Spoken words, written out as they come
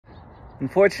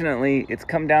Unfortunately, it's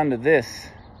come down to this.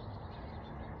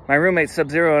 My roommate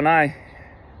Subzero and I,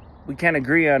 we can't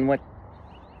agree on what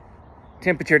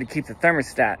temperature to keep the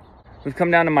thermostat. We've come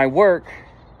down to my work,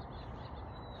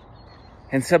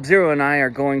 and Subzero and I are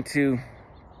going to,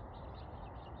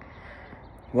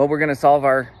 well, we're going to solve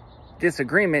our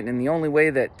disagreement in the only way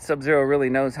that Subzero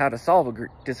really knows how to solve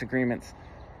disagreements.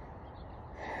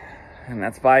 And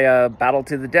that's by a battle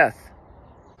to the death.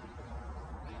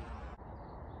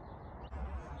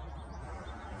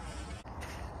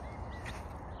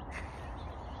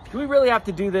 Do we really have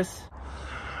to do this?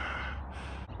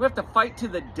 We have to fight to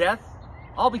the death?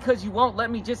 All because you won't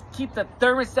let me just keep the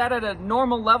thermostat at a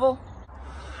normal level?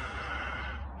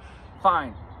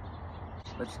 Fine.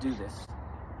 Let's do this.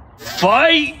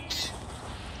 Fight!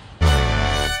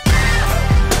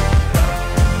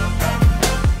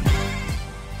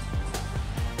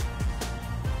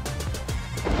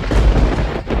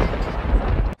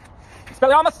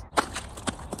 Expelliarmus!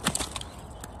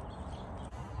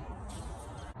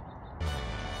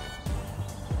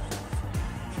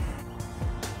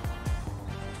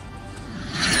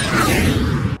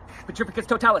 Petrificus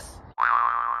totalis.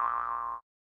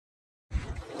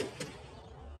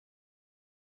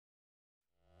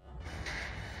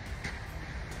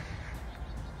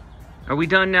 Are we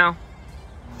done now?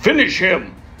 Finish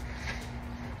him!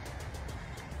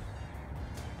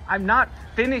 I'm not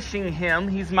finishing him.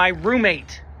 He's my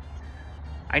roommate.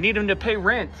 I need him to pay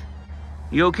rent.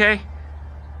 You okay?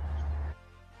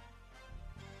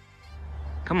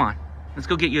 Come on, let's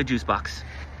go get you a juice box.